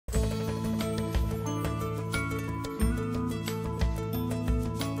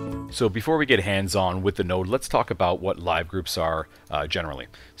So before we get hands-on with the node, let's talk about what live groups are generally.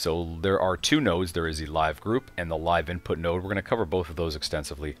 So there are two nodes. There is a live group and the live input node. We're going to cover both of those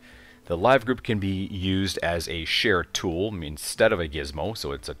extensively. The live group can be used as a share tool instead of a Gizmo.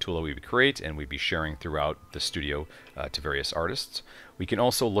 So it's a tool that we would create and we'd be sharing throughout the studio to various artists. We can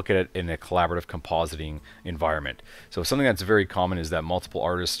also look at it in a collaborative compositing environment. So something that's very common is that multiple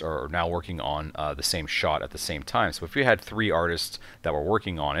artists are now working on the same shot at the same time. So if we had 3 artists that were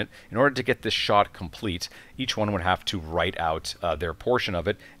working on it, in order to get this shot complete, each one would have to write out their portion of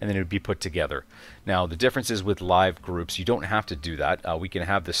it, and then it would be put together. Now the difference is with live groups, you don't have to do that. We can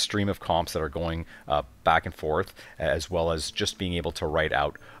have the stream of comps that are going back and forth, as well as just being able to write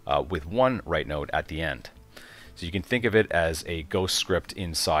out with one write node at the end. So you can think of it as a ghost script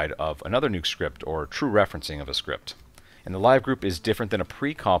inside of another nuke script or true referencing of a script. And the live group is different than a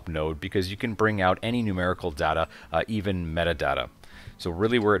precomp node because you can bring out any numerical data, even metadata. So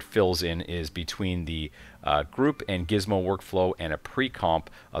really where it fills in is between the group and Gizmo workflow and a precomp.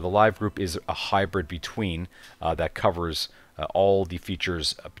 The live group is a hybrid between that covers all the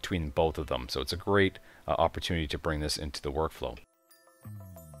features between both of them. So it's a great opportunity to bring this into the workflow.